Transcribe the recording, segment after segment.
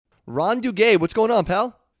Ron Duguay, what's going on,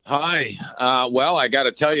 pal? Hi. Well, I got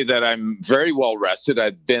to tell you that I'm very well rested.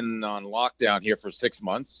 I've been on lockdown here for 6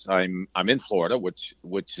 months. I'm in Florida, which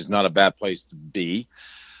is not a bad place to be.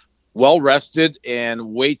 Well rested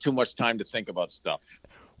and way too much time to think about stuff.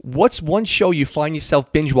 What's one show you find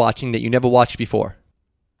yourself binge watching that you never watched before?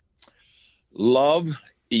 Love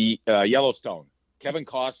Yellowstone. Kevin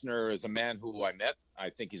Costner is a man who I met.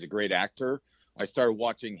 I think he's a great actor. I started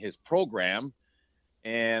watching his program,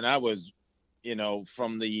 and I was,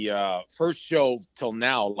 from the first show till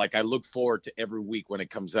now, like I look forward to every week when it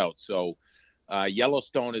comes out. So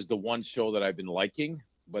Yellowstone is the one show that I've been liking,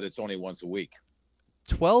 but it's only once a week.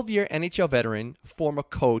 12-year NHL veteran, former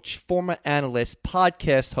coach, former analyst,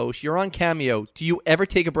 podcast host. You're on Cameo. Do you ever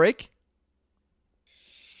take a break?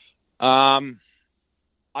 I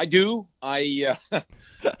do. There's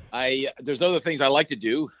other things I like to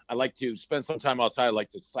do. I like to spend some time outside. I like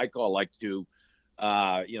to cycle. I like to,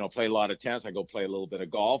 play a lot of tennis. I go play a little bit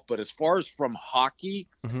of golf. But as far as from hockey,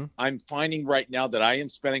 I'm finding right now that I am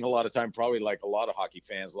spending a lot of time, probably like a lot of hockey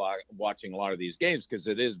fans, watching a lot of these games because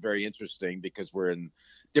it is very interesting because we're in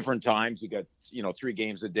different times. You got, 3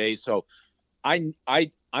 games a day. So I'm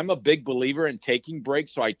a big believer in taking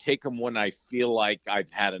breaks. So I take them when I feel like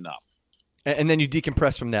I've had enough. And then you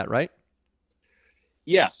decompress from that, right?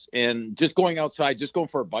 Yes, and just going outside, just going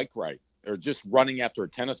for a bike ride, or just running after a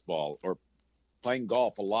tennis ball, or playing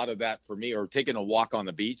golf, a lot of that for me, or taking a walk on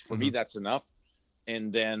the beach, for me, that's enough,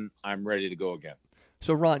 and then I'm ready to go again.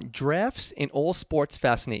 So, Ron, drafts in all sports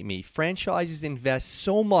fascinate me. Franchises invest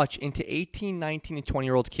so much into 18, 19, and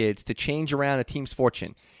 20-year-old kids to change around a team's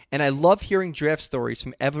fortune, and I love hearing draft stories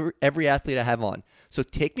from every athlete I have on. So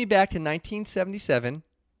take me back to 1977,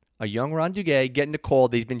 a young Ron Duguay getting the call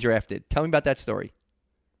that he's been drafted. Tell me about that story.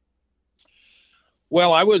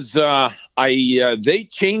 Well, they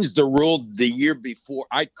changed the rule the year before.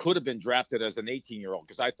 I could have been drafted as an 18-year-old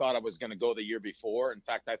because I thought I was going to go the year before. In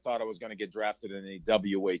fact, I thought I was going to get drafted in the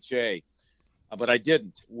WHA, but I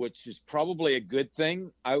didn't, which is probably a good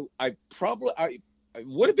thing. I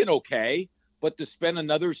would have been okay, but to spend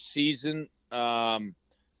another season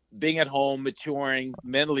being at home, maturing,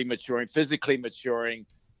 mentally maturing, physically maturing,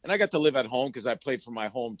 and I got to live at home because I played for my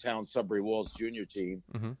hometown Sudbury Wolves junior team.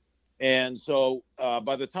 And so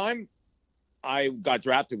by the time I got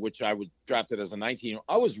drafted, which I was drafted as a 19,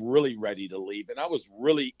 I was really ready to leave. And I was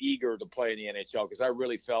really eager to play in the NHL because I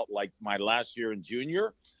really felt like my last year in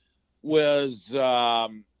junior was I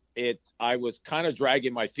was kind of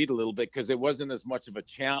dragging my feet a little bit because it wasn't as much of a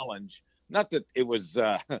challenge. Not that it was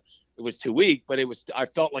too weak, but I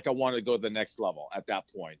felt like I wanted to go to the next level at that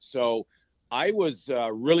point. So I was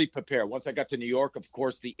really prepared. Once I got to New York, of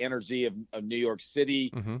course, the energy of New York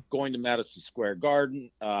City, going to Madison Square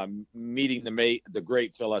Garden, meeting the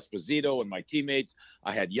great Phil Esposito and my teammates.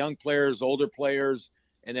 I had young players, older players.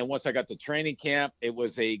 And then once I got to training camp, it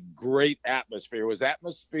was a great atmosphere. It was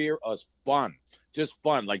fun, just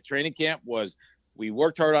fun. Like training camp was, we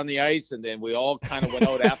worked hard on the ice, and then we all kind of went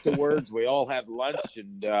out afterwards. We all had lunch,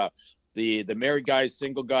 and the married guys,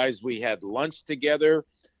 single guys, we had lunch together.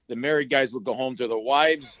 The married guys would go home to their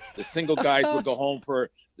wives. The single guys would go home for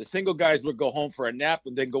a nap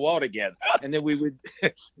and then go out again. And then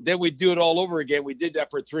we'd do it all over again. We did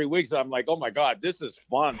that for 3 weeks. I'm like, oh my God, this is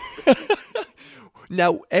fun.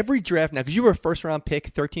 Now, every draft now, because you were a first-round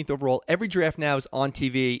pick, 13th overall, every draft now is on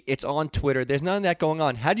TV. It's on Twitter. There's none of that going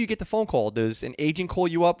on. How do you get the phone call? Does an agent call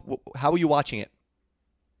you up? How are you watching it?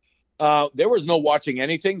 There was no watching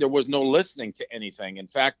anything. There was no listening to anything. In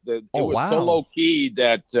fact, it was so low key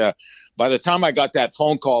that by the time I got that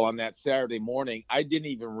phone call on that Saturday morning, I didn't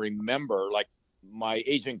even remember. Like my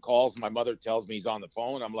agent calls, my mother tells me he's on the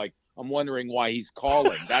phone. I'm like, I'm wondering why he's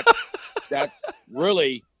calling. That's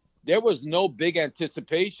really, there was no big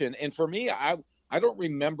anticipation. And for me, I don't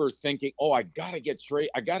remember thinking, oh, I got to get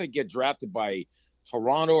drafted by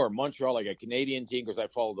Toronto or Montreal, like a Canadian team, because I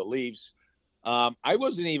follow the Leafs. I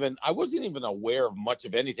wasn't even aware of much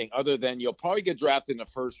of anything other than you'll probably get drafted in the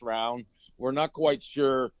first round. We're not quite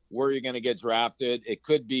sure where you're going to get drafted.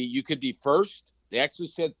 You could be first. They actually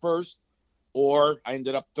said first, or I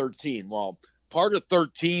ended up 13. Well, part of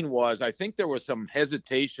 13 was I think there was some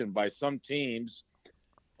hesitation by some teams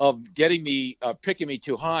of picking me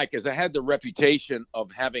too high because I had the reputation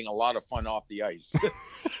of having a lot of fun off the ice.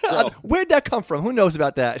 So, where'd that come from? Who knows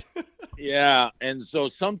about that? Yeah, and so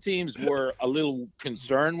some teams were a little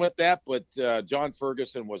concerned with that, but John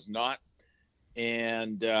Ferguson was not,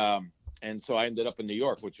 and so I ended up in New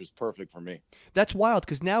York, which was perfect for me. That's wild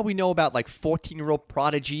because now we know about like 14-year-old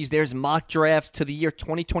prodigies. There's mock drafts to the year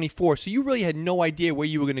 2024, so you really had no idea where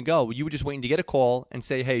you were going to go. You were just waiting to get a call and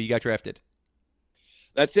say, "Hey, you got drafted."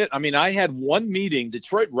 That's it. I mean, I had one meeting.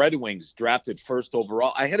 Detroit Red Wings drafted first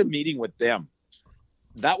overall. I had a meeting with them.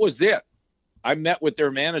 That was it. I met with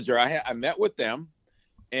their manager. I met with them,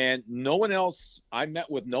 and no one else. I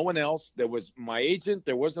met with no one else. There was my agent.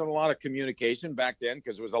 There wasn't a lot of communication back then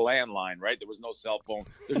because it was a landline, right? There was no cell phone.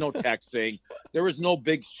 There's no texting. There was no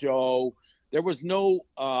big show. There was no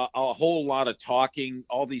a whole lot of talking.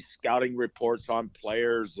 All these scouting reports on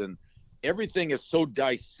players and everything is so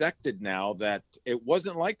dissected now that it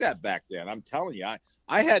wasn't like that back then. I'm telling you,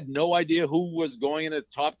 I had no idea who was going in the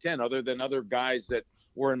top 10 other than other guys that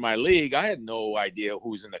were in my league. I had no idea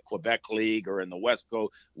who's in the Quebec League or in the West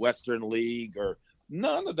Coast Western League or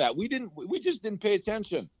none of that. We just didn't pay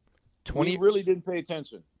attention. We really didn't pay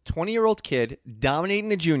attention. 20-year-old kid dominating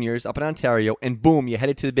the juniors up in Ontario, and boom, you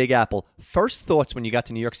headed to the Big Apple. First thoughts when you got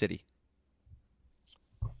to New York City?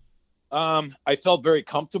 I felt very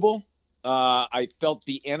comfortable. I felt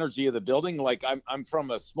the energy of the building. Like I'm from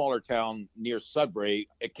a smaller town near Sudbury.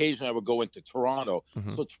 Occasionally I would go into Toronto.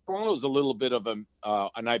 Mm-hmm. So Toronto's a little bit of and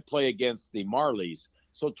I play against the Marlies.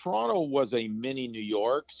 So Toronto was a mini New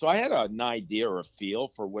York. So I had an idea or a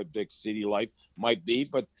feel for what big city life might be.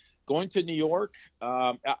 But going to New York,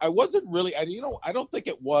 I wasn't really, I don't think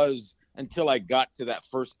it was until I got to that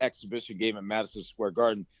first exhibition game at Madison Square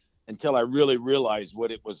Garden until I really realized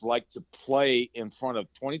what it was like to play in front of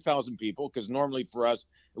 20,000 people. Because normally for us,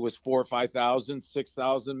 it was 4,000 or 5,000,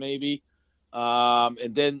 6,000 maybe. But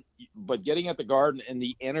getting at the Garden and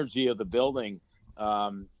the energy of the building,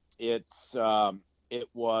 it brought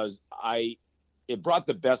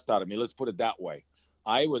the best out of me. Let's put it that way.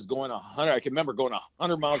 I was going 100. I can remember going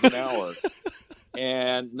 100 miles an hour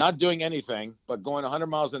and not doing anything, but going 100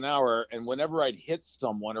 miles an hour. And whenever I'd hit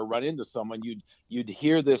someone or run into someone, you'd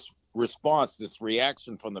hear this response, this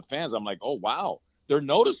reaction from the fans. I'm like, oh, wow, they're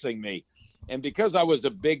noticing me. And because I was a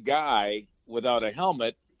big guy without a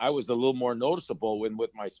helmet, I was a little more noticeable with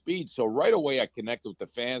my speed. So right away I connected with the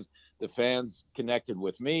fans. The fans connected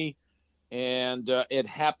with me, and it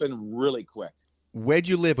happened really quick. Where'd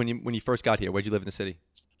you live when you first got here? Where'd you live in the city?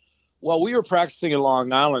 Well, we were practicing in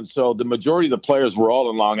Long Island, so the majority of the players were all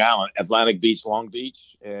in Long Island, Atlantic Beach, Long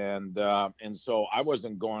Beach, and so I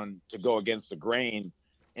wasn't going to go against the grain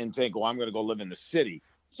and think, well, I'm going to go live in the city.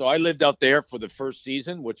 So I lived out there for the first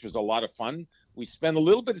season, which was a lot of fun. We spent a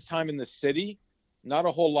little bit of time in the city, not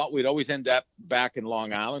a whole lot. We'd always end up back in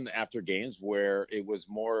Long Island after games where it was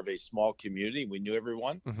more of a small community. We knew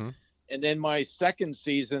everyone. Mm-hmm. And then my second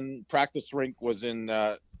season, practice rink was in,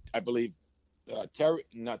 I believe,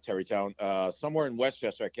 Terrytown, somewhere in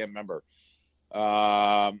Westchester. I can't remember.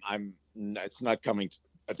 It's not coming.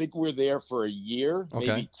 I think we were there for a year,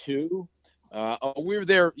 maybe two. We were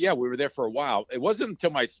there. Yeah, we were there for a while. It wasn't until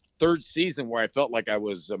my third season where I felt like I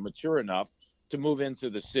was mature enough to move into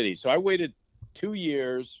the city. So I waited 2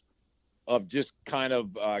 years of just kind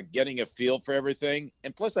of getting a feel for everything.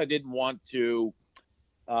 And plus I didn't want to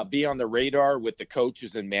be on the radar with the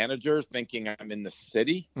coaches and managers thinking I'm in the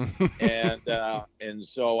city. and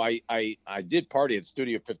so I did party at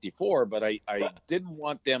Studio 54, but I didn't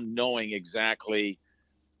want them knowing exactly.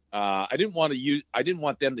 I didn't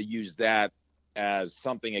want them to use that as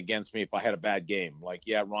something against me if I had a bad game. Like,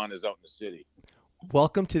 yeah, Ron is out in the city.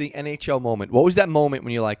 Welcome to the NHL moment. What was that moment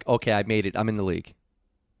when you're like, okay, I made it. I'm in the league?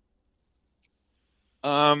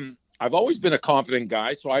 I've always been a confident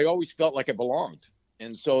guy, so I always felt like I belonged.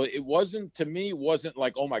 And so it wasn't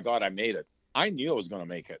like, oh my God, I made it. I knew I was going to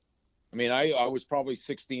make it. I mean, I was probably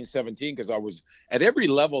 16, 17 because I was at every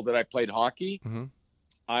level that I played hockey. Mm-hmm.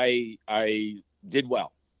 I did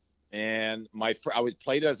well. And I was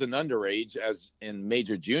played as an underage, as in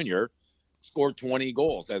major junior, scored 20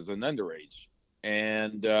 goals as an underage.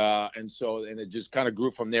 And it just kind of grew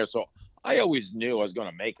from there. So I always knew I was going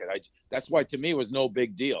to make it. That's why to me it was no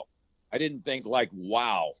big deal. I didn't think like,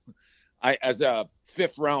 wow, as a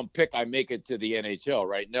 5th round pick, I make it to the NHL,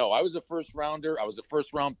 right? No, I was a first rounder. I was a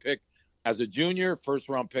first round pick as a junior, first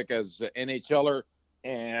round pick as an NHLer.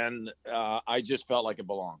 And I just felt like it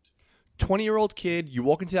belonged. 20-year-old kid, you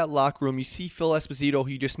walk into that locker room, you see Phil Esposito,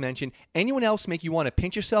 who you just mentioned. Anyone else make you want to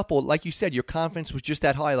pinch yourself? Or like you said, your confidence was just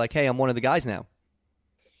that high, like, hey, I'm one of the guys now?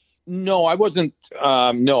 No, I wasn't.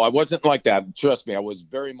 I wasn't like that. Trust me, I was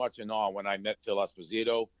very much in awe when I met Phil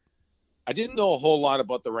Esposito. I didn't know a whole lot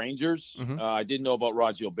about the Rangers. Mm-hmm. I didn't know about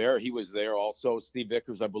Rod Gilbert. He was there also. Steve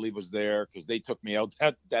Vickers, I believe, was there because they took me out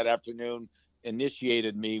that afternoon,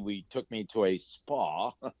 initiated me. We took me to a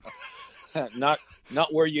spa. Not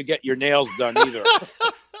where you get your nails done either.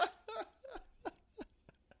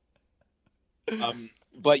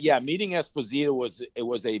 But yeah, meeting Esposito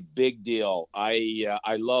was a big deal.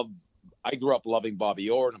 I love I grew up loving Bobby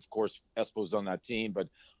Orr, and of course Espo's on that team. But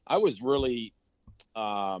I was really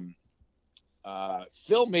um,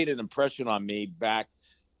 Phil made an impression on me back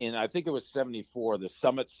in, I think it was 74, the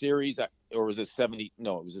Summit Series, or was it 70?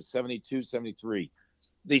 No, it was a 72, 73.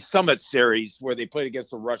 The Summit Series where they played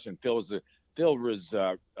against the Russian. He was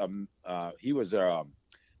a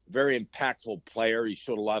very impactful player. He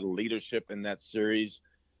showed a lot of leadership in that series,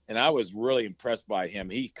 and I was really impressed by him.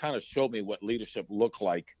 He kind of showed me what leadership looked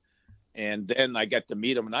like, and then I got to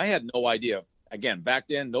meet him, and I had no idea. Again, back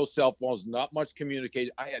then, no cell phones, not much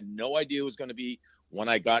communication. I had no idea it was going to be when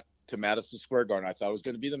I got to Madison Square Garden. I thought it was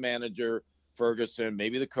going to be the manager, Ferguson,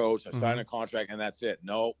 maybe the coach. I signed a contract, and that's it.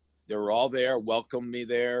 No, they were all there, welcomed me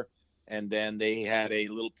there, and then they had a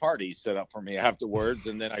little party set up for me afterwards,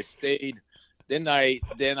 and then I stayed. Then I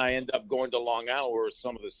ended up going to Long Island where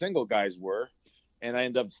some of the single guys were, and I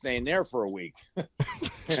ended up staying there for a week,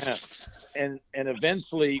 and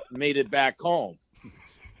eventually made it back home.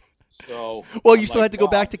 So, well, you still had to go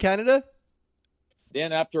back to Canada?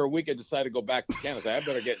 Then after a week, I decided to go back to Canada. I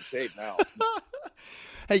better get in shape now.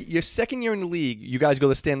 Hey, your second year in the league, you guys go to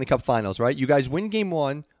the Stanley Cup Finals, right? You guys win Game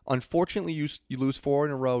 1. Unfortunately, you lose 4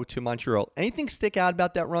 in a row to Montreal. Anything stick out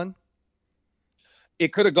about that run?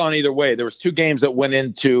 It could have gone either way. There was 2 games that went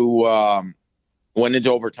into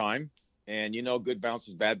overtime, and good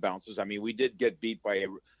bounces, bad bounces. I mean, we did get beat by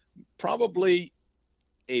probably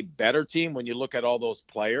a better team when you look at all those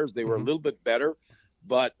players. They were a little bit better,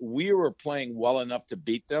 but we were playing well enough to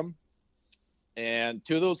beat them. And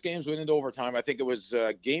 2 of those games went into overtime. I think it was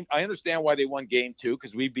game. I understand why they won Game 2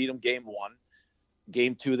 because we beat them Game 1.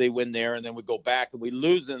 Game 2, they win there, and then we go back and we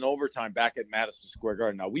lose in overtime back at Madison Square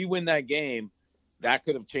Garden. Now, we win that game. That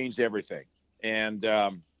could have changed everything. And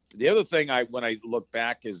the other thing when I look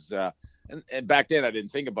back is, and back then I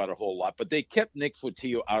didn't think about it a whole lot, but they kept Nick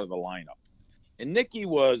Fotiu out of the lineup. And Nicky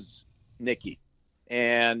was Nicky.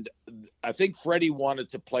 And I think Freddie wanted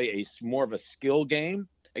to play more of a skill game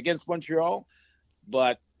against Montreal.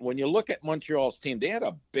 But when you look at Montreal's team, they had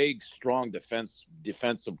a big, strong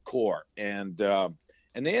defensive core. And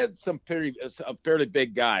they had some fairly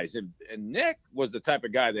big guys. And Nick was the type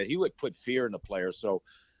of guy that he would put fear in the players. So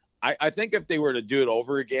I think if they were to do it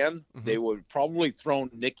over again, they would probably throw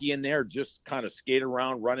Nicky in there, just kind of skate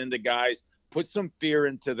around, run into guys, put some fear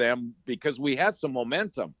into them because we had some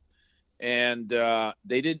momentum. And that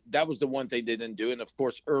was the one thing they didn't do. And of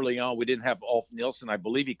course, early on, we didn't have Ulf Nielsen. I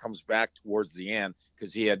believe he comes back towards the end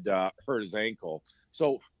because he had hurt his ankle.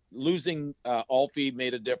 So losing Ulfie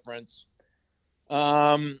made a difference.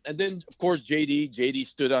 And then, of course, JD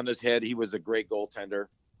stood on his head. He was a great goaltender.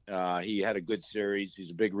 He had a good series.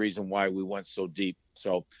 He's a big reason why we went so deep.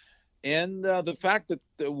 So, and the fact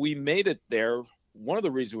that we made it there, one of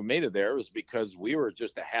the reasons we made it there is because we were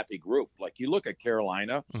just a happy group. Like you look at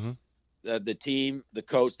Carolina, the team, the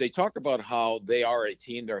coach, they talk about how they are a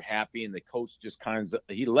team. They're happy, and the coach just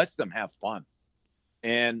he lets them have fun.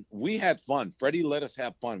 And we had fun. Freddie let us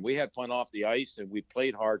have fun. We had fun off the ice, and we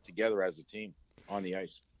played hard together as a team on the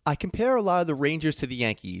ice. I compare a lot of the Rangers to the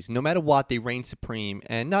Yankees. No matter what, they reign supreme,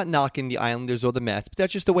 and not knocking the Islanders or the Mets, but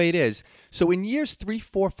that's just the way it is. So in years 3,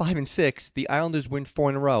 4, 5, and 6, the Islanders win 4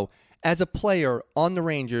 in a row. As a player on the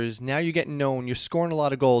Rangers, now you're getting known, you're scoring a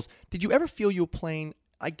lot of goals. Did you ever feel you were playing,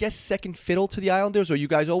 I guess, second fiddle to the Islanders, or you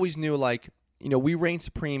guys always knew, like, we reign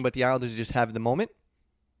supreme, but the Islanders just have the moment?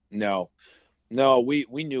 No, we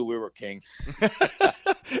knew we were king.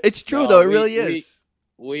 It's true, though. It really is.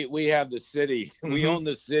 We have the city. We own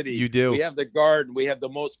the city. You do. We have the Garden. We have the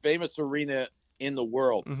most famous arena in the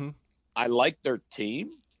world. I like their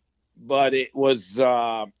team, but it was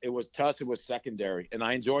tough. It was secondary, and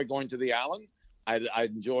I enjoy going to the Island. I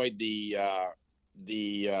enjoyed the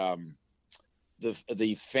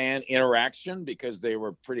fan interaction because they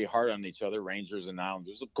were pretty hard on each other, Rangers and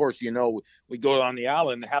Islanders. Of course, we go on the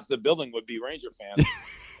Island, half the building would be Ranger fans,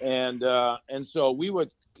 and so we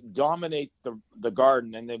would dominate the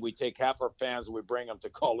Garden, and then we take half our fans and we bring them to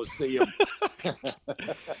Coliseum.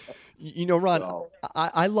 Ron, so.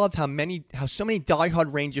 I love how so many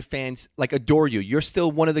diehard Ranger fans adore you. You're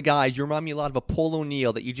still one of the guys. You remind me a lot of a Paul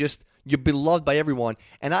O'Neill, that you're beloved by everyone.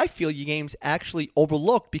 And I feel your game's actually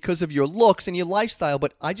overlooked because of your looks and your lifestyle.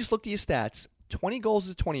 But I just looked at your stats: 20 goals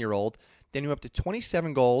as a 20-year-old. Then you're up to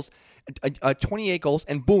 27 goals, 28 goals,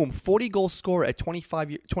 and boom, 40 goals scorer at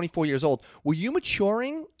 24 years old. Were you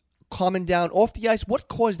maturing, calming down off the ice? What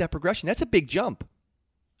caused that progression? That's a big jump.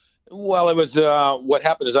 Well, it was what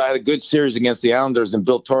happened is I had a good series against the Islanders, and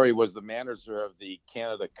Bill Torrey was the manager of the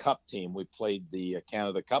Canada Cup team. We played the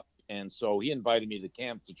Canada Cup, and so he invited me to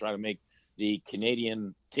camp to try to make the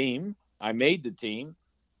Canadian team. I made the team.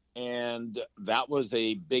 and that was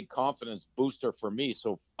a big confidence booster for me.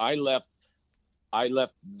 So I left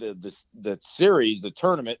the series, the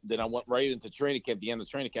tournament. Then I went right into training camp. The end of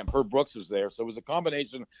training camp, Herb Brooks was there, so it was a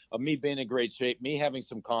combination of me being in great shape, me having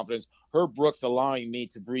some confidence, Herb Brooks allowing me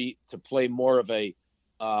to play more of a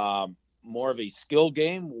skill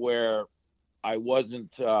game where I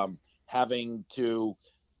wasn't having to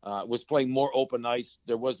was playing more open ice.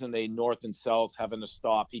 There wasn't a north and south having to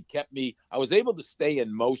stop. He kept me. I was able to stay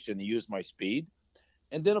in motion and use my speed.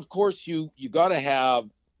 And then of course you got to have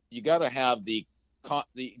you got to have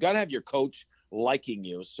your coach liking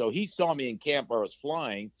you. So he saw me in camp where I was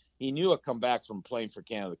flying. He knew I'd come back from playing for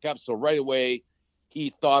Canada Cup. So right away,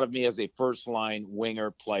 he thought of me as a first line winger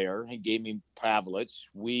player. He gave me Pavlich.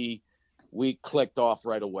 We clicked off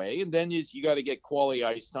right away. And then you got to get quality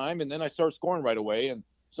ice time. And then I start scoring right away. And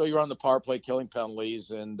so you're on the power play, killing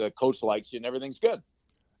penalties, and the coach likes you, and everything's good.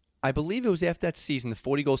 I believe it was after that season, the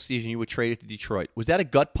 40-goal season, you were traded to Detroit. Was that a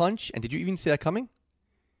gut punch? And did you even see that coming?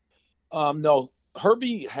 No,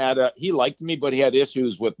 Herbie he liked me, but he had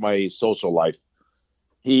issues with my social life.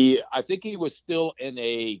 I think he was still in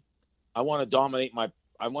I want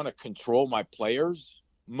to control my players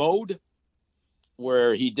mode,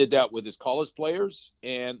 where he did that with his college players.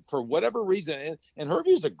 And for whatever reason, and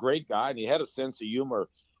Herbie's a great guy and he had a sense of humor.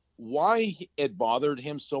 Why it bothered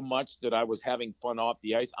him so much that I was having fun off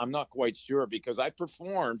the ice, I'm not quite sure, because I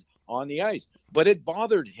performed on the ice, but it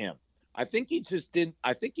bothered him. I think he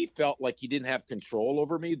felt like he didn't have control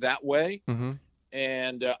over me that way. Mm-hmm.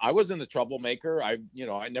 And I wasn't a troublemaker. I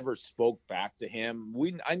never spoke back to him.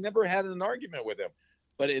 I never had an argument with him.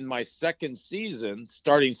 But in my starting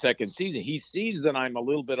second season, he sees that I'm a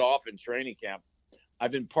little bit off in training camp.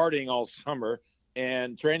 I've been partying all summer,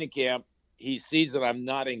 and training camp, he sees that I'm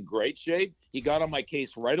not in great shape. He got on my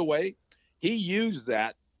case right away. He used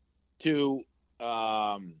that to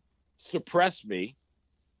suppress me.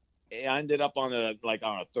 I ended up on a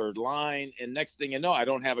third line, and next thing you know, I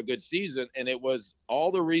don't have a good season, and it was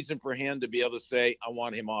all the reason for him to be able to say, I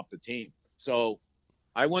want him off the team. So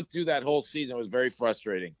I went through that whole season. It was very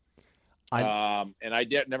frustrating. And I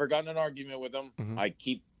never got in an argument with him. Mm-hmm.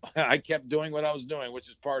 I kept doing what I was doing, which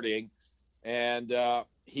is partying. And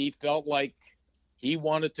he felt like he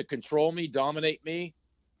wanted to control me, dominate me.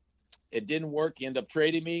 It didn't work. He ended up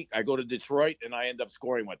trading me. I go to Detroit, and I end up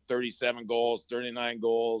scoring 37 goals, 39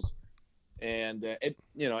 goals. And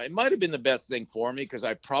it might have been the best thing for me, because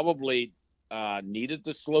I probably needed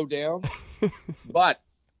to slow down. but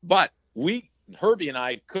Herbie and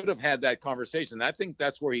I could have had that conversation. I think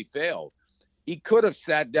that's where he failed. He could have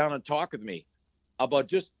sat down and talked with me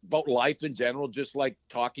about life in general, just like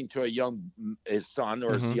talking to his son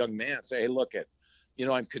or mm-hmm. his young man. Say, hey, look,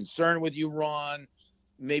 I'm concerned with you, Ron.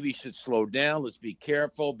 Maybe you should slow down. Let's be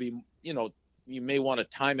careful. You may want to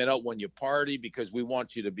time it out when you party, because we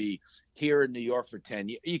want you to be here in New York for 10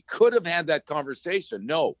 years. He could have had that conversation.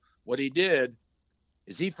 No, what he did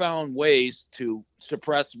is he found ways to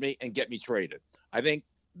suppress me and get me traded. I think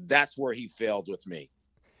that's where he failed with me.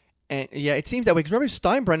 And yeah, it seems that way, because remember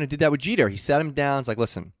Steinbrenner did that with Jeter. He sat him down. It's like,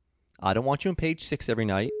 listen, I don't want you on page 6 every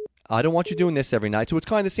night. I don't want you doing this every night. So it's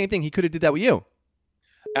kind of the same thing. He could have did that with you.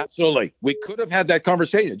 Absolutely. We could have had that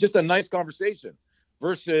conversation, just a nice conversation,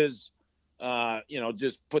 versus,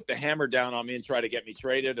 just put the hammer down on me and try to get me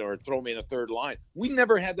traded or throw me in a third line. We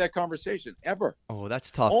never had that conversation, ever. Oh,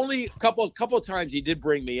 that's tough. Only a couple of times he did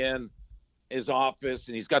bring me in his office,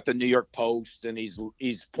 and he's got the New York Post, and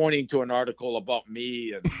he's pointing to an article about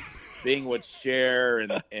me and being with Cher,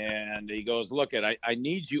 and he goes, look, I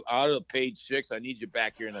need you out of page 6. I need you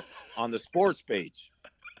back here on the sports page.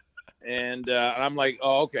 And I'm like,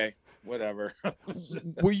 oh, okay, whatever.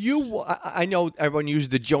 Were you, I know everyone uses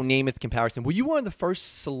the Joe Namath comparison. Were you one of the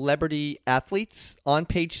first celebrity athletes on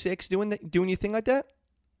page 6 doing anything like that?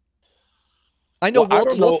 I know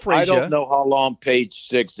Walter loved Frazier. I don't know how long page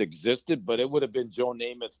 6 existed, but it would have been Joe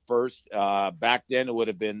Namath first. Back then, it would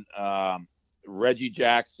have been Reggie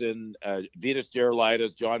Jackson, Vitas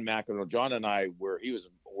Gerulaitis, John McEnroe. John and I were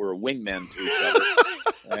wingmen to each other.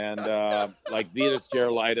 And like Vitas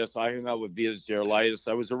Gerulaitis, I hung out with Vitas Gerulaitis.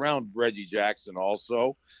 I was around Reggie Jackson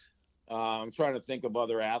also. I'm trying to think of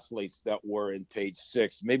other athletes that were in page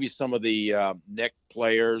 6. Maybe some of the Knick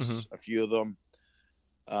players, mm-hmm. a few of them.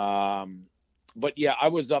 But yeah, I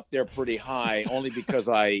was up there pretty high only because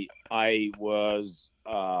I was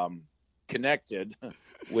connected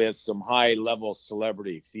with some high level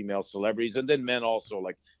female celebrities, and then men also,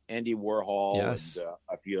 like Andy Warhol, Yes. and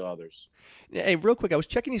a few others. Hey, real quick, I was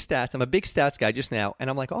checking your stats. I'm a big stats guy just now, and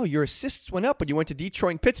I'm like, oh, your assists went up, but you went to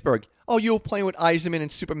Detroit and Pittsburgh. Oh, you were playing with Eisenman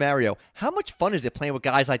and Super Mario. How much fun is it playing with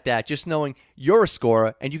guys like that, just knowing you're a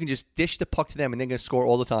scorer and you can just dish the puck to them and they're going to score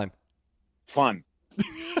all the time? Fun.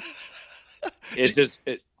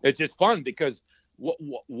 It's just fun because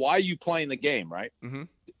why are you playing the game, right? Mm-hmm.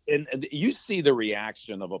 And you see the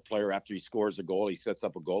reaction of a player after he scores a goal, he sets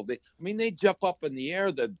up a goal. They jump up in the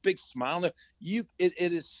air, the big smile. It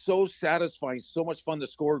is so satisfying, so much fun to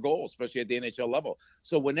score a goal, especially at the NHL level.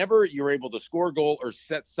 So whenever you're able to score a goal or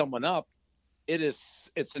set someone up,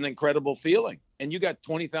 it's an incredible feeling. And you got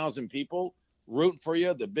 20,000 people rooting for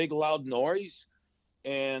you, the big loud noise.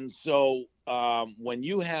 And so when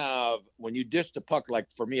you dish the puck, like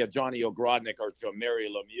for me, a Johnny Ogrodnik or to a Mary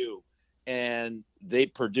Lemieux, and they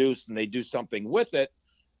produce and they do something with it,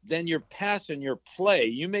 then you're passing your play.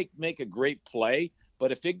 You make a great play,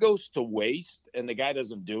 but if it goes to waste and the guy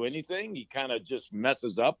doesn't do anything, he kind of just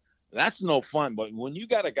messes up. That's no fun. But when you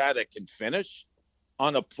got a guy that can finish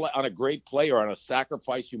on a great play or on a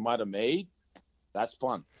sacrifice you might have made, that's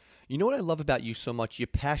fun. You know what I love about you so much? Your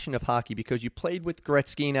passion of hockey, because you played with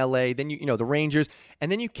Gretzky in L.A., then you know the Rangers, and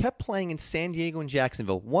then you kept playing in San Diego and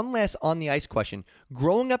Jacksonville. One last on-the-ice question.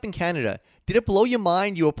 Growing up in Canada, did it blow your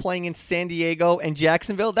mind you were playing in San Diego and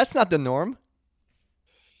Jacksonville? That's not the norm.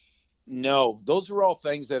 No, those are all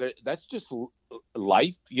things that's just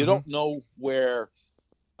life. You don't know where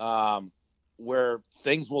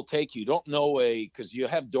things will take you. You don't know because you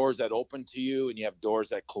have doors that open to you and you have doors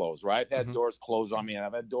that close, right? I've had doors close on me and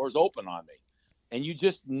I've had doors open on me. And you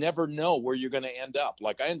just never know where you're going to end up.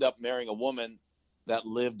 Like I ended up marrying a woman that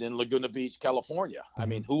lived in Laguna Beach, California. I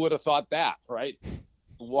mean, who would have thought that, right?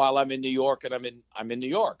 While I'm in New York and I'm in New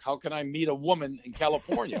York. How can I meet a woman in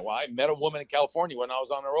California? Well, I met a woman in California when I was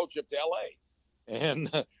on a road trip to LA.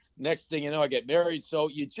 And next thing you know, I get married. So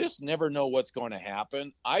you just never know what's going to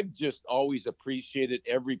happen. I've just always appreciated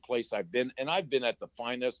every place I've been. And I've been at the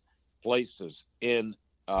finest places in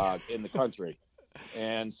the country.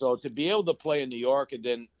 And so to be able to play in New York and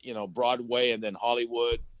then, Broadway and then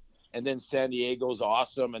Hollywood and then San Diego's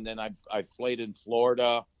awesome. And then I played in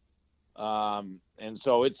Florida. And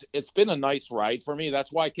so it's been a nice ride for me.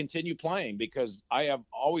 That's why I continue playing, because I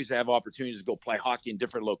always have opportunities to go play hockey in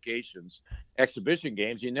different locations, exhibition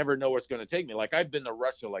games. You never know where it's going to take me. Like I've been to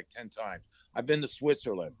Russia like 10 times. I've been to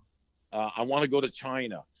Switzerland. I want to go to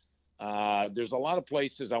China. There's a lot of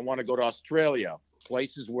places. I want to go to Australia,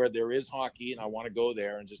 places where there is hockey, and I want to go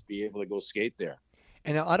there and just be able to go skate there.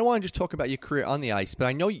 And I don't want to just talk about your career on the ice, but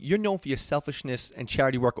I know you're known for your selfishness and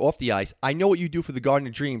charity work off the ice. I know what you do for the Garden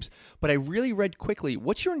of Dreams, but I really read quickly,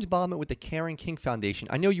 what's your involvement with the Karen King Foundation?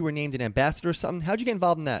 I know you were named an ambassador or something. How'd you get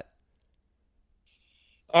involved in that?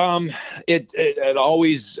 It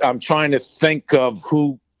always, I'm trying to think of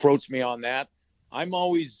who approached me on that. I'm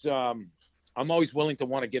always willing to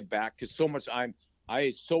want to give back, because so much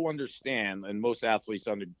I so understand, and most athletes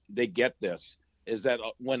they get this, is that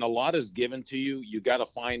when a lot is given to you, you got to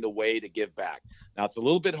find a way to give back. Now, it's a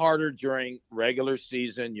little bit harder during regular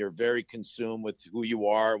season. You're very consumed with who you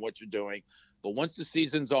are and what you're doing. But once the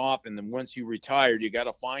season's off and then once you retire, you got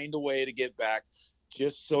to find a way to give back,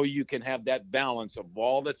 just so you can have that balance of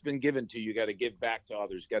all that's been given to you. You got to give back to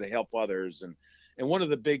others, got to help others. And one of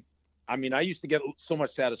the big, I used to get so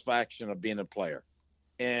much satisfaction of being a player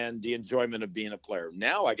and the enjoyment of being a player.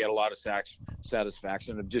 Now I get a lot of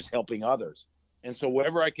satisfaction of just helping others. And so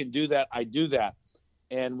wherever I can do that, I do that.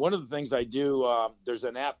 And one of the things I do, there's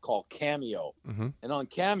an app called Cameo. Mm-hmm. And on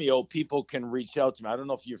Cameo, people can reach out to me. I don't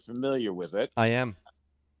know if you're familiar with it. I am.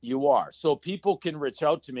 You are. So people can reach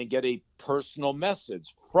out to me and get a personal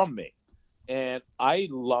message from me. And I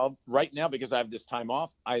love, right now, because I have this time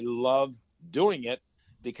off, I love doing it,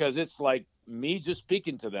 because it's like me just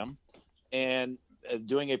speaking to them and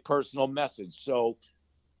doing a personal message. So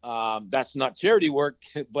that's not charity work,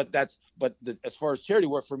 but as far as charity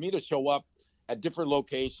work, for me to show up at different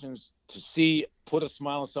locations, to put a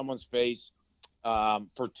smile on someone's face.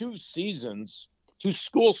 For 2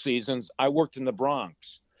 school seasons, I worked in the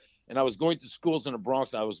Bronx, and I was going to schools in the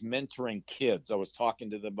Bronx. And I was mentoring kids. I was talking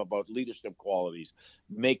to them about leadership qualities,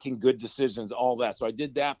 making good decisions, all that. So I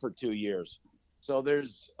did that for 2 years. So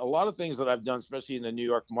there's a lot of things that I've done, especially in the New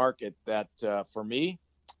York market, that for me,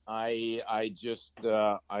 I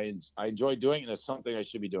enjoy doing, and it's something I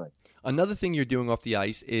should be doing. Another thing you're doing off the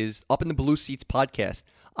ice is Up in the Blue Seats podcast.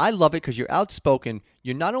 I love it because you're outspoken.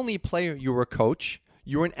 You're not only a player, you're a coach,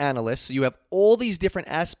 you're an analyst, so you have all these different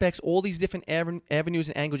aspects, all these different avenues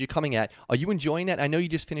and angles you're coming at. Are you enjoying that? I know you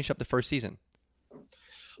just finished up the first season.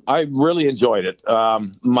 I really enjoyed it.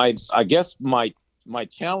 I guess my my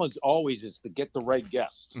challenge always is to get the right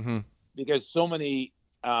guest, Mm-hmm. because so many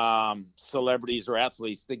celebrities or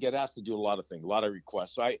athletes, they get asked to do a lot of things, a lot of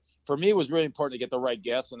requests. So for me, it was really important to get the right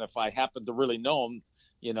guest. And if I happen to really know them,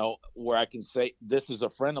 where I can say, this is a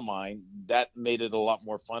friend of mine, that made it a lot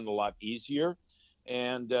more fun, a lot easier.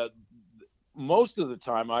 And most of the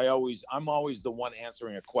time, I'm always the one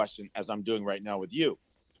answering a question, as I'm doing right now with you.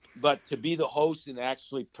 But to be the host and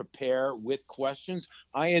actually prepare with questions,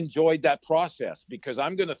 I enjoyed that process, because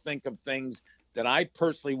I'm going to think of things that I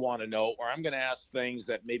personally want to know, or I'm going to ask things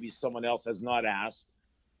that maybe someone else has not asked.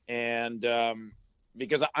 And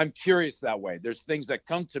because I'm curious that way, there's things that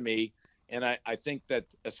come to me. And I think that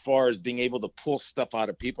as far as being able to pull stuff out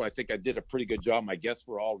of people, I think I did a pretty good job. My guests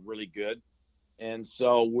were all really good. And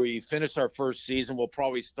so we finished our first season. We'll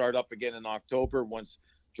probably start up again in October once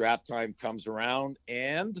draft time comes around.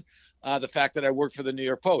 And the fact that I work for the New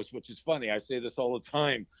York Post, which is funny. I say this all the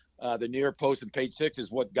time. The New York Post and Page Six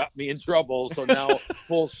is what got me in trouble. So now,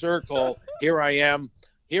 full circle, here I am.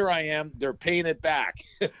 They're paying it back.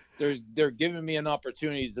 They're giving me an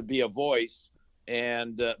opportunity to be a voice.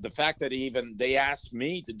 And the fact that they asked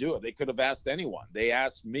me to do it, they could have asked anyone. They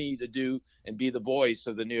asked me to do and be the voice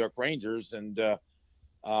of the New York Rangers. And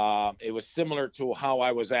it was similar to how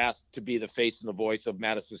I was asked to be the face and the voice of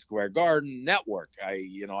Madison Square Garden Network.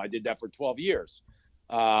 I did that for 12 years.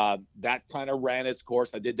 That kind of ran its course.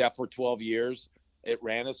 I did that for 12 years. It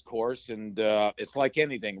ran its course. And it's like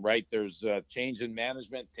anything, right? There's change in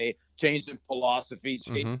management, change in philosophy,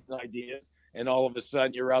 change in ideas. And all of a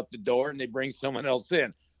sudden you're out the door and they bring someone else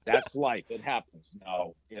in. That's life. It happens.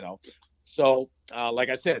 No, So, like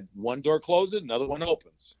I said, one door closes, another one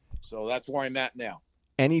opens. So that's where I'm at now.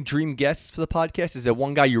 Any dream guests for the podcast? Is there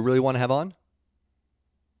one guy you really want to have on?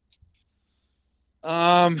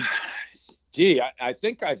 I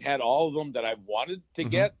think I've had all of them that I've wanted to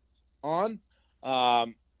get on.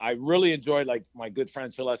 I really enjoyed, like, my good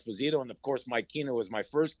friend Phil Esposito, and of course Mike Keenan was my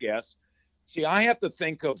first guest. See, I have to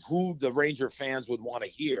think of who the Ranger fans would want to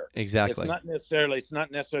hear. Exactly. It's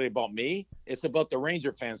not necessarily about me. It's about the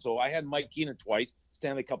Ranger fans. So I had Mike Keenan twice,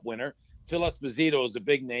 Stanley Cup winner. Phil Esposito is a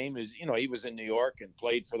big name. He was in New York and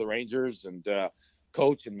played for the Rangers and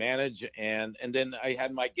coach and manage. And then I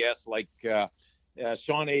had my guests like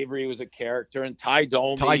Sean Avery was a character, and Ty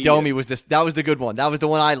Domi. Ty Domi was this. That was the good one. That was the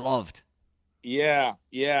one I loved. Yeah.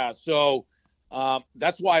 So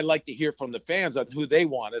that's why I like to hear from the fans on who they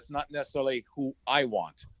want. It's not necessarily who I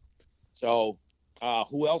want. So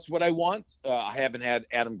who else would I want? I haven't had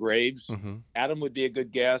Adam Graves. Adam would be a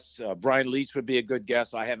good guest. Brian Leetch would be a good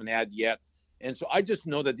guest. I haven't had yet. And so I just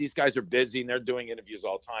know that these guys are busy and they're doing interviews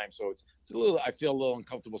all the time. So it's a little, I feel a little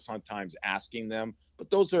uncomfortable sometimes asking them.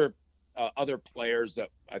 But those are other players that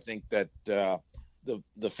I think that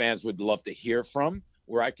the fans would love to hear from,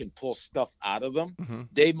 where I can pull stuff out of them.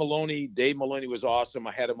 Dave Maloney was awesome.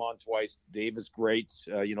 I had him on twice. Dave is great.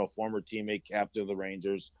 Former teammate, captain of the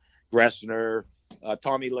Rangers. Gressner,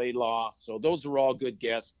 Tommy Laidlaw. So those are all good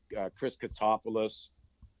guests. Chris Katsopoulos,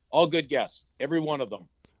 all good guests. Every one of them.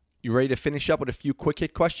 You ready to finish up with a few quick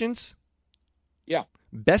hit questions? Yeah.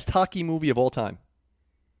 Best hockey movie of all time?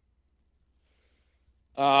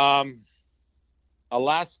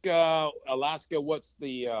 Alaska. What's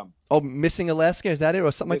the? Missing Alaska. Is that it,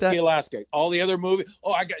 or something like that? Alaska. All the other movies.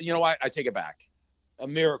 Oh, I got. You know what? I take it back. A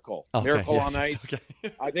Miracle. Okay, Miracle on Ice. Okay.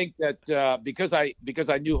 I think that because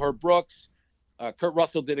I knew Herb Brooks, Kurt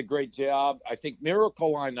Russell did a great job. I think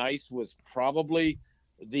Miracle on Ice was probably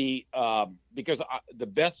the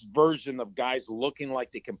best version of guys looking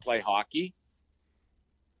like they can play hockey.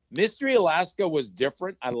 Mystery Alaska was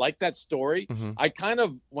different. I like that story. I kind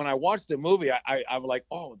of, when I watched the movie, I was like,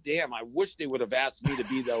 oh, damn, I wish they would have asked me to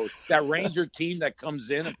be that Ranger team that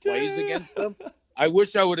comes in and plays against them. I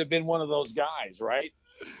wish I would have been one of those guys, right?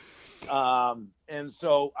 And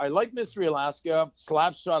so I like Mystery Alaska.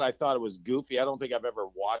 Slapshot, I thought it was goofy. I don't think I've ever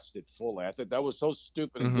watched it fully. I thought that was so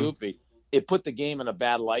stupid and goofy. It put the game in a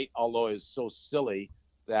bad light, although it was so silly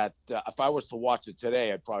that if I was to watch it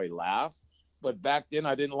today, I'd probably laugh. But back then,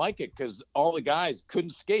 I didn't like it because all the guys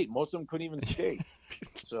couldn't skate. Most of them couldn't even skate.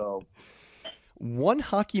 So, one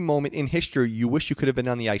hockey moment in history you wish you could have been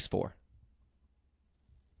on the ice for?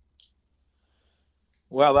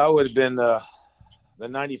 Well, that would have been the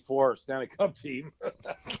 '94 Stanley Cup team.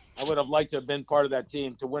 I would have liked to have been part of that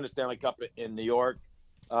team to win a Stanley Cup in New York,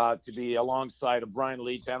 to be alongside of Brian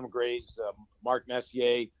Leetch, Adam Graves, Mark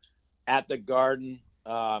Messier at the Garden.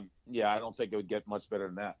 I don't think it would get much better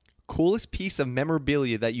than that. Coolest piece of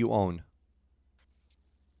memorabilia that you own?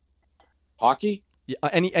 Hockey? Yeah,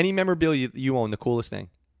 any memorabilia that you own, the coolest thing?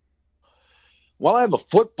 Well, I have a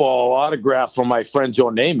football autograph from my friend Joe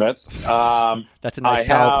Namath. That's a nice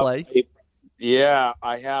power play.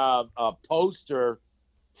 I have a poster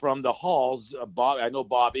from the Halls. Bob, I know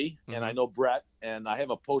Bobby and I know Brett, and I have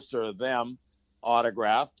a poster of them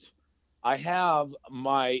autographed. I have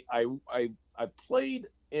I played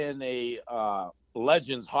in a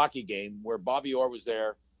Legends hockey game where Bobby Orr was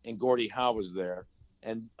there and Gordie Howe was there.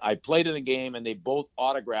 And I played in a game, and they both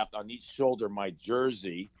autographed on each shoulder my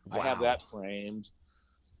jersey. Wow. I have that framed.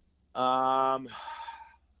 I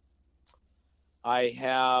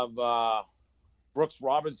have Brooks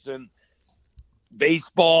Robinson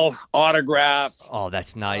baseball autograph. Oh,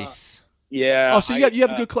 that's nice. Yeah. Oh, so you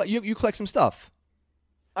have a good you collect some stuff.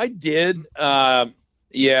 I did.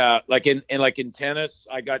 Yeah, like in tennis,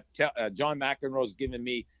 I got John McEnroe's giving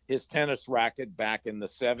me his tennis racket back in the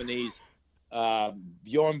 70s.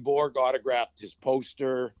 Bjorn Borg autographed his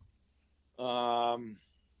poster. Let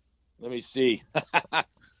me see. I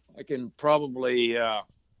can probably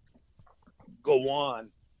go on.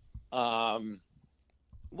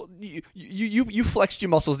 Well, you flexed your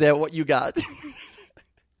muscles there. What you got?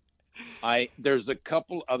 There's a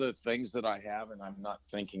couple other things that I have, and I'm not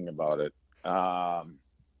thinking about it.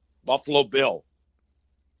 Buffalo Bill.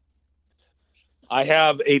 I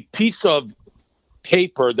have a piece of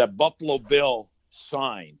paper that Buffalo Bill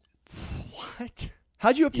signed. What?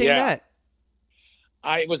 How'd you obtain that?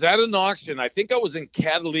 I was at an auction. I think I was in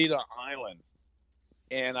Catalina Island,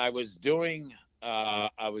 and I was doing an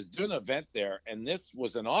event there, and this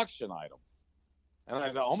was an auction item. And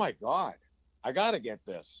I thought, oh my God, I got to get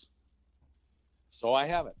this. So I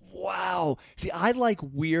have it. Wow. See, I like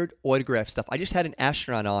weird autograph stuff. I just had an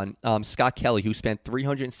astronaut on, Scott Kelly, who spent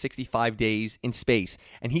 365 days in space,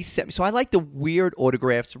 and he sent me. So I like the weird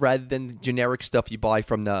autographs rather than the generic stuff you buy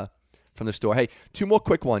from the store. Hey, two more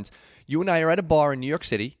quick ones. You and I are at a bar in New York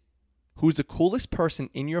City. Who's the coolest person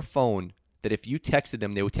in your phone that if you texted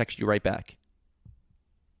them, they would text you right back?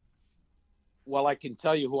 Well, I can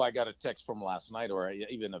tell you who I got a text from last night, or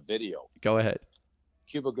even a video. Go ahead.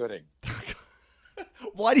 Cuba Gooding.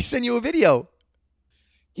 Why'd he send you a video?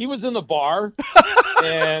 He was in the bar,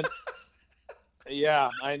 and yeah,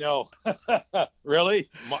 I know. Really?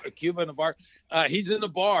 Cuba in the bar? He's in the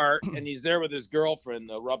bar, and he's there with his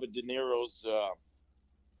girlfriend, Robert De Niro's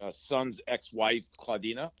son's ex-wife,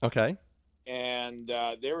 Claudina. Okay. And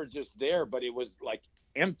they were just there, but it was like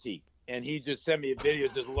empty. And he just sent me a video,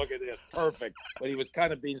 just look at this, perfect. But he was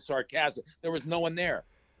kind of being sarcastic. There was no one there,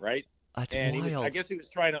 right? That's and wild. I guess he was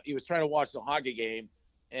trying to watch the hockey game,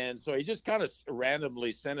 and so he just kind of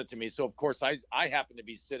randomly sent it to me. So of course I happened to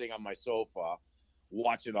be sitting on my sofa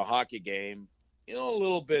watching a hockey game. A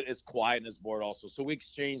little bit. It's quiet and it's bored also. So we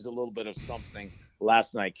exchanged a little bit of something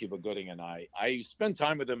last night, Cuba Gooding and I. I spent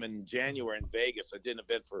time with him in January in Vegas. I did an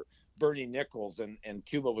event for Bernie Nichols, and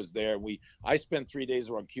Cuba was there. I spent 3 days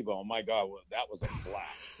around Cuba. Oh my God, that was a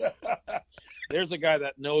blast. There's a guy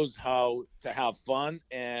that knows how to have fun,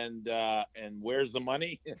 and where's the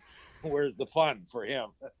money? Where's the fun for him?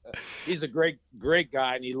 He's a great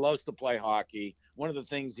guy, and he loves to play hockey. One of the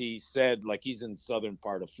things he said, like, he's in southern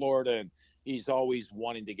part of Florida, and he's always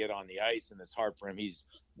wanting to get on the ice, and it's hard for him.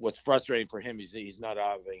 What's frustrating for him is he's not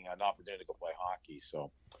having an opportunity to go play hockey. So,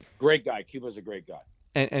 great guy. Cuba's a great guy.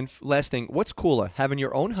 And last thing, what's cooler, having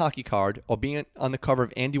your own hockey card or being on the cover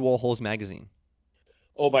of Andy Warhol's magazine?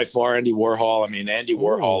 Oh, by far, Andy Warhol. I mean, Andy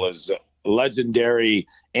Warhol is legendary.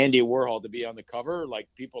 Andy Warhol to be on the cover, like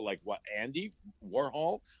people like what Andy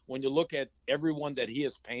Warhol. When you look at everyone that he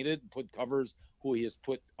has painted, put covers, who he has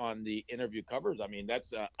put on the interview covers, I mean,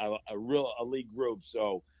 that's a real elite group.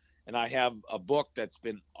 So, and I have a book that's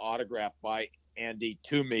been autographed by Andy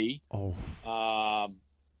to me. Oh,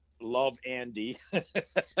 love Andy.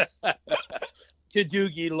 To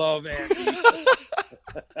Doogie, love Andy.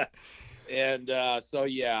 And so,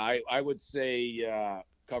 yeah, I would say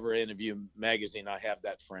Cover Interview magazine. I have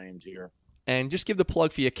that framed here. And just give the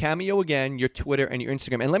plug for your Cameo again, your Twitter, and your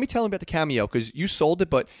Instagram. And let me tell them about the Cameo, because you sold it,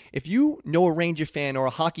 but if you know a Ranger fan or a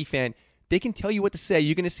hockey fan, they can tell you what to say.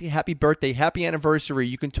 You're going to say happy birthday, happy anniversary.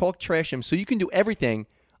 You can talk trash them. So you can do everything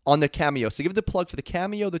on the Cameo. So give the plug for the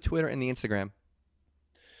Cameo, the Twitter, and the Instagram.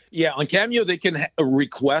 Yeah, on Cameo, they can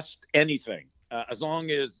request anything as long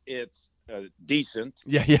as it's decent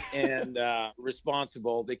and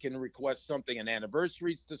responsible. They can request something, an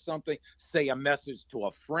anniversary to something, say a message to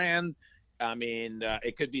a friend. I mean,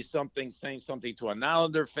 it could be saying something to an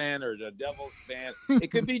Islander fan or the Devils fan.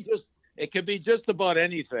 It could be just about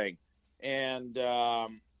anything. And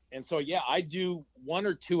so, yeah, I do one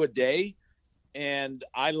or two a day, and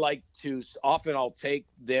I like to, often I'll take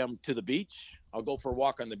them to the beach. I'll go for a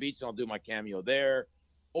walk on the beach and I'll do my Cameo there.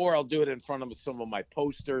 or I'll do it in front of some of my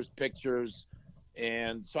posters, pictures,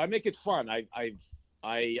 and so I make it fun. I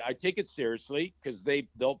take it seriously because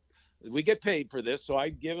we get paid for this, so I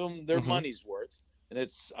give them their money's worth, and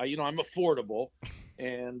it's I'm affordable,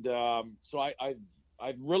 and so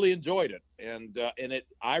I've really enjoyed it, and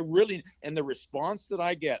the response that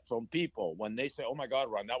I get from people when they say, "Oh my God,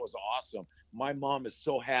 Ron, that was awesome! My mom is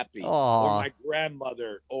so happy," or Aw. my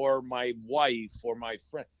grandmother, or my wife, or my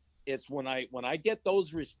friend. It's when I get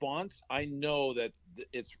those response, I know that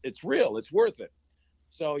it's real, it's worth it.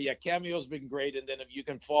 So yeah, Cameo's been great, and then if you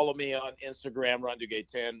can follow me on Instagram, Ron Duguay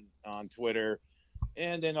 10 on Twitter,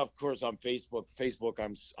 and then of course on Facebook. Facebook,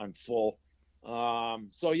 I'm full.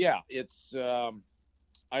 So yeah, it's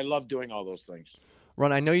I love doing all those things.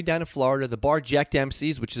 Ron, I know you're down in Florida. The bar Jack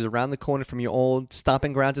Dempsey's, which is around the corner from your old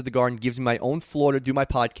stomping grounds at the Garden, gives me my own floor to do my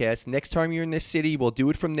podcast. Next time you're in this city, we'll do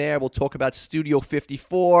it from there. We'll talk about Studio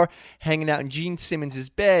 54, hanging out in Gene Simmons'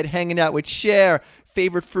 bed, hanging out with Cher,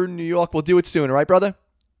 favorite fruit in New York. We'll do it soon. All right, brother?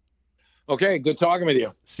 Okay, good talking with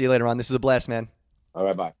you. See you later, Ron. This was a blast, man. All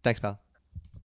right, bye. Thanks, pal.